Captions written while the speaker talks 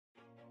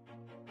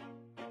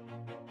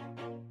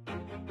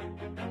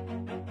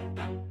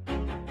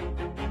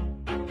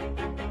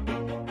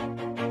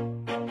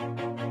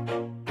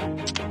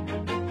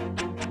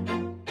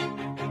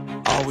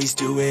always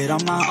do it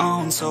on my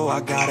own, so I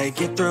gotta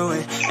get through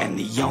it. And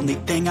the only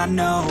thing I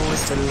know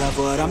is to love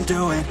what I'm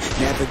doing.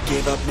 Never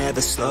give up, never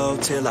slow,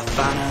 till I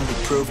finally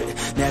prove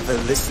it. Never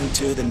listen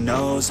to the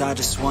no's, I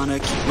just wanna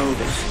keep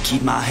moving.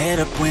 Keep my head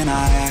up when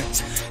I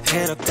act,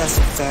 head up, that's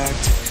a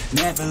fact.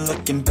 Never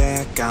looking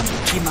back,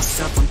 I'ma keep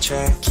myself on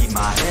track. Keep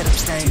my head up,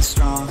 staying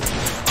strong,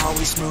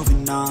 always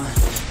moving on.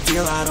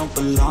 Feel I don't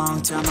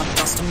belong, tell my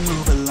thoughts to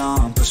move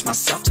along. Push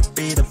myself to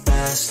be the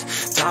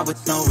best, die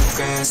with no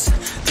regrets.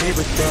 Live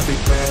with every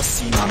breath,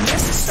 see my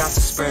message start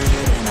to spread.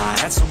 And I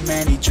had so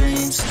many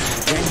dreams,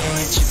 then you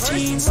hit your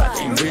teens. Life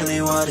ain't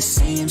really what it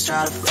seems,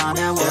 try to find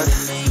out what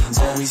it means.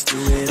 Always do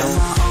it on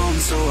my own,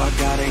 so I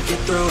gotta get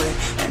through it.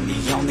 And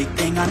the only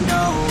thing I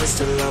know is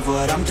to love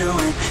what I'm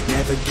doing.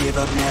 Never give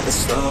up, never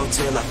slow,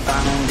 till I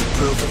finally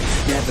prove it.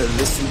 Never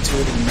listen to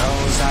the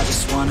no's, I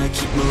just wanna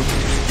keep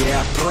moving.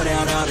 Yeah, I put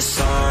out all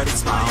this art,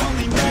 it's my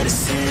only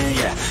medicine.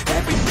 Yeah,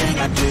 everything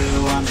I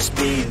do, I'm just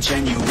being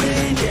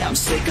genuine. Yeah, I'm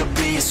sick of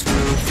being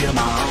screwed, feel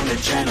my own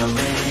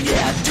adrenaline.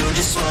 Yeah, I do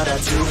just what I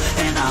do,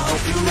 and I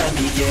hope you let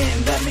me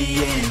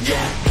in,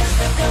 yeah.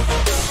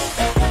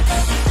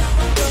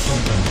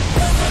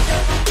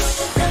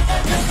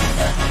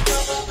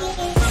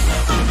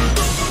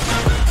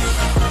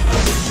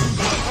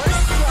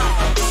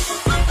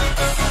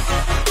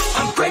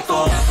 Grateful,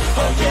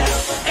 oh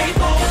yeah,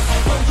 able,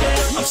 oh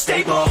yeah, I'm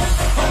stable,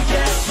 oh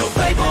yeah, no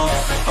label,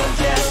 oh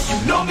yeah, you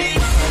know me,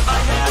 I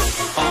have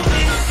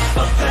only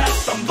a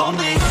path, I'm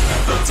lonely,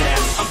 but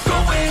damn, I'm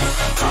going,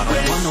 I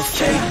don't want no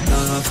fake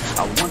love,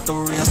 I want the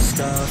real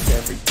stuff.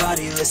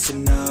 Everybody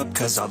listen up,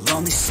 cause I'll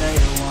only say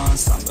it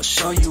once. I'm gonna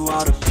show you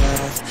all the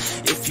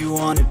path, if you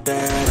want it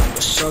bad. I'm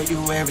gonna show you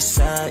where it's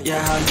at,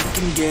 yeah, how you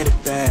can get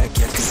it back.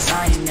 Yeah, cause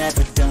I ain't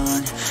never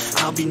done,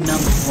 I'll be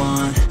number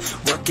one.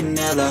 Working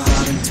hella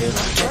hard until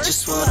I get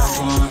just what I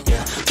want,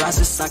 yeah.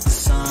 Rises like the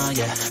sun,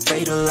 yeah,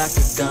 fatal like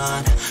a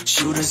gun.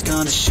 Shooter's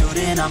gonna shoot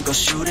and I'm gonna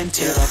shoot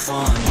until I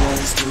fall.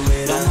 Always do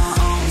it on my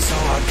own, so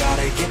I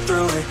gotta get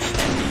through it.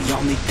 And the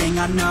only thing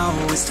I know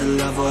is to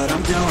love what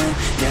I'm doing.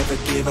 Never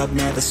give up,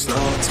 never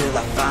slow, till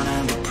I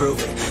finally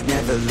prove it.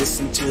 Never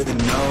listen to the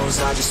no's,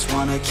 I just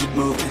wanna keep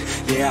moving.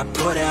 Yeah, I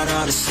put out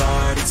all this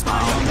art, it's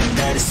my only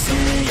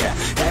medicine. Yeah,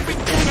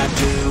 everything I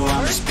do,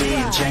 I'm just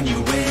being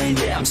genuine.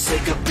 Yeah, I'm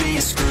sick of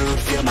being screwed,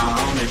 feel my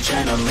own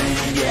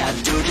adrenaline. Yeah, I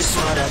do just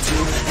what I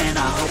do, and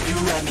I hope you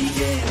let me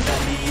in,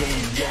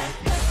 yeah.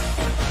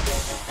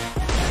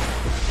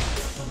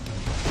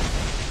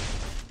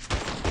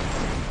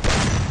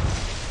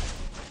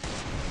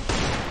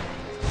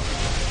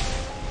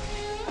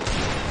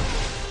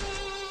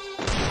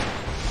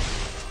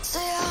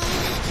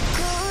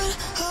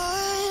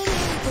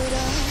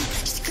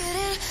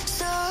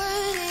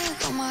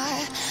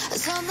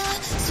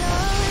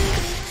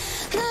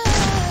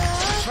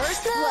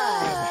 First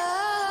blood.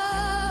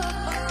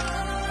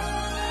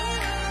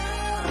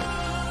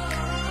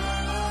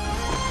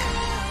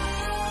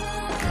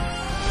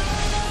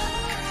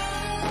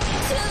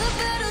 Till the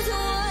battle's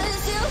won,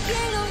 till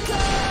kingdom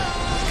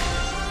come.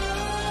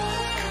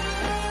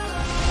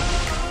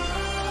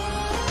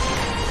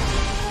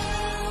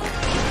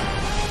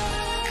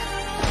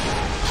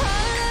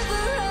 I'll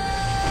never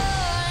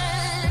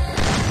run.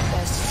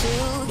 Best to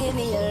give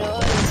me your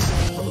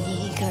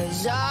loyalty,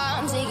 cause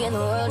I'm taking the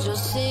world, you'll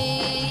see.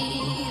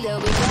 They'll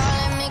be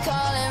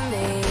calling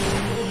me.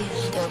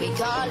 They'll be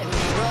calling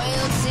me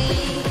royalty.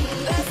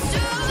 Best to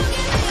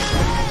give me your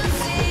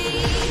loyalty,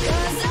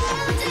 cause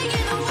I'm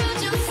taking the world,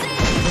 you'll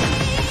see.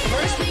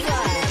 First we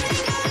got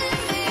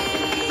me.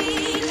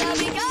 They'll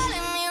be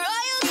calling me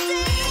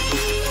royalty.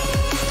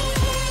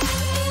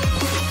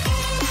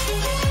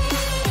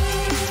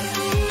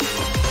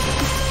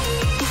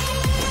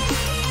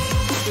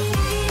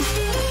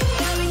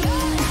 They'll be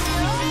calling me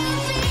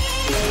royalty.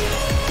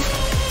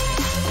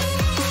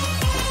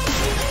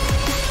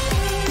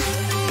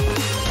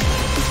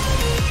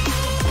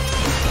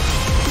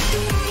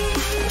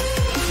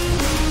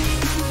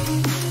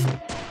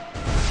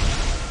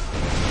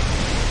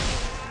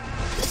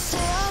 They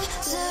say I'm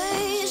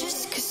dangerous,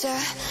 cause I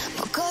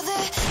broke all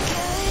their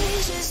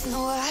cages. No,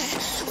 I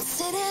won't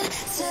sit and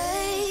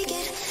take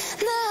it.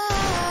 No,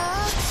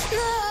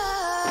 no.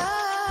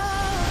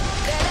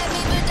 They let me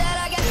put that,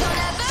 I guess I'll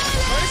never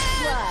learn.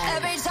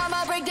 Every time I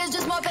break, there's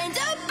just more pain to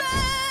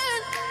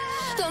burn.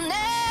 They'll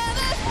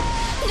never,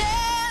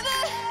 never,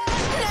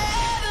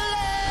 never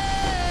learn.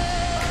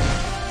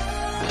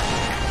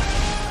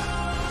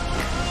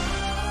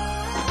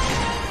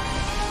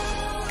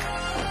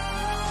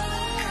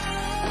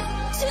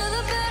 Till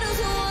the battle's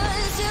won,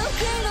 till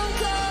kingdom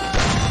come.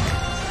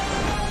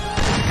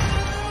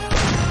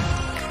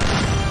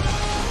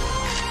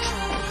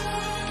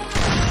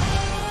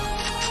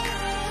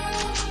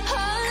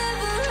 I'll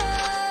never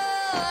run.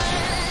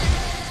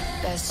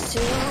 Best to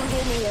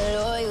give me your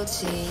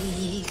loyalty,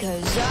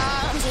 cause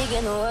I'm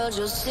taking the world,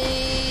 you'll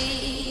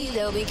see.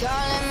 They'll be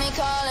calling me.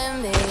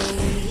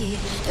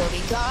 They'll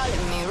be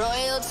calling me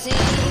royalty.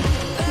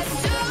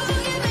 Best to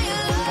give me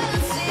your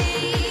loyalty,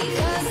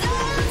 cause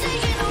I'm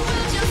taking the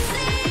world, you'll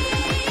see.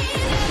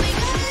 They'll be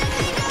calling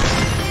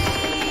me.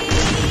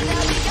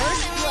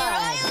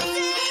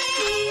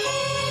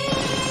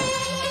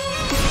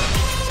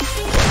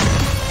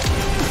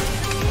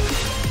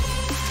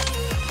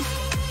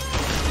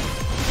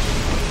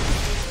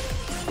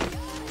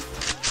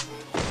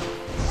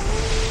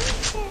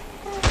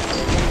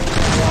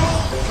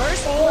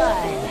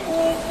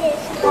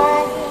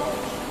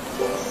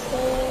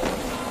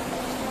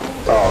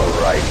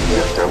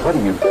 what do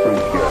you think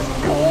you're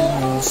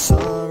doing?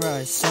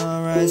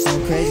 Sunrise,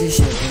 no crazy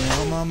shit been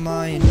on my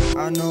mind.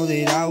 I know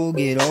that I will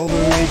get over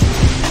it,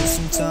 just give me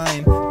some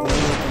time. But look,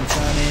 I'm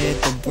trying to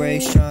hit the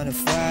brakes, trying to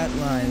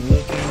flatline.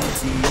 Looking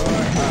into your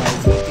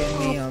eyes, look at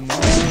me, I'm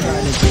trying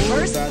to think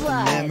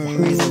about the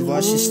memories of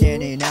us just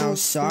standing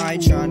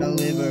outside, trying to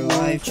live our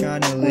life,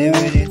 trying to live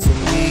it until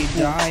we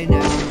die.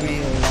 Never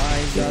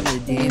realized all the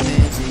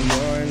demons in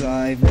your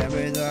life.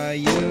 Never thought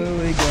you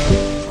would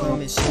go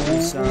commit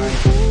suicide.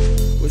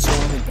 What's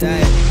wrong with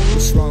that?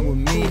 What's wrong with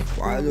me?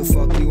 Why the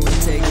fuck you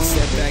wanna take a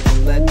step back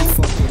and let me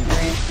fucking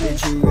breathe? Did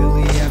you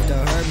really have to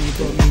hurt me?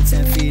 Put me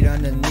 10 feet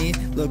underneath.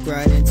 Look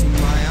right into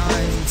my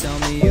eyes and tell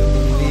me you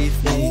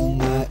believe me.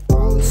 Not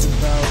all it's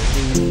about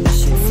doing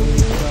this shit for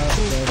the crowd,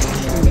 but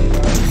it's not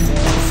about the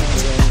feelings.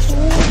 I'm always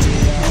trying to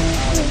get out.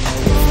 I don't know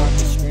if I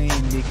can scream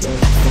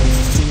because the voice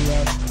is too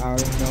loud. I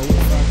don't know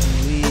if I can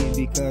leave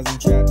because I'm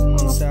trapped in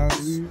this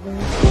house.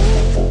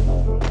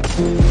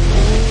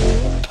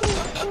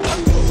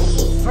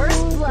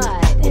 First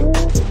blood.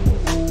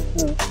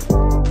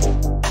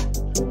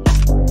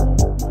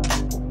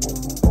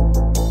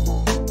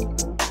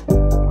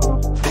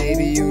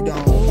 Baby, you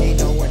don't need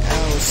no one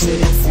else.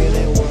 Sitting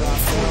feeling what I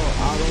felt.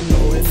 I don't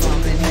know if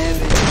I'm in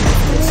heaven or if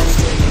this is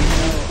straight in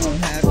hell. I'm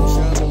having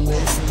trouble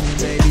listening,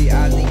 baby. I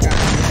think I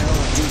can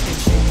help. You can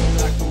treat me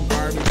like I'm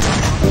garbage,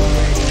 but I'm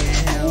already in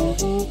hell.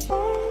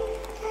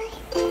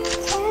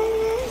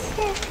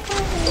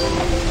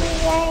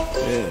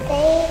 Yeah.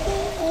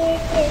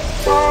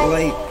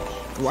 Like,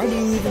 why do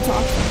you even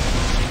talk to me?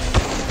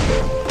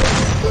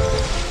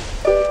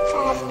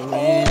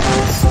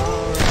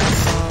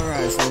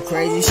 Sunrise, no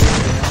crazy shit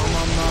been on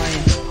my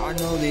mind. I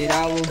know that I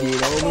will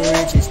get over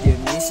it, just give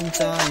me some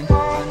time.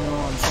 I know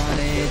I'm trying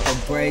to hit the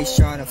brakes,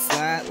 trying to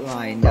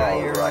flatline. Now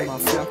you're on my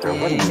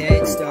fucking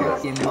head,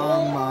 stuck in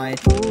my mind.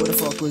 Where the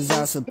fuck was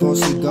I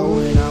supposed to go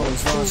when I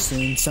was lost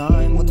in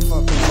time? What the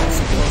fuck was I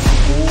supposed to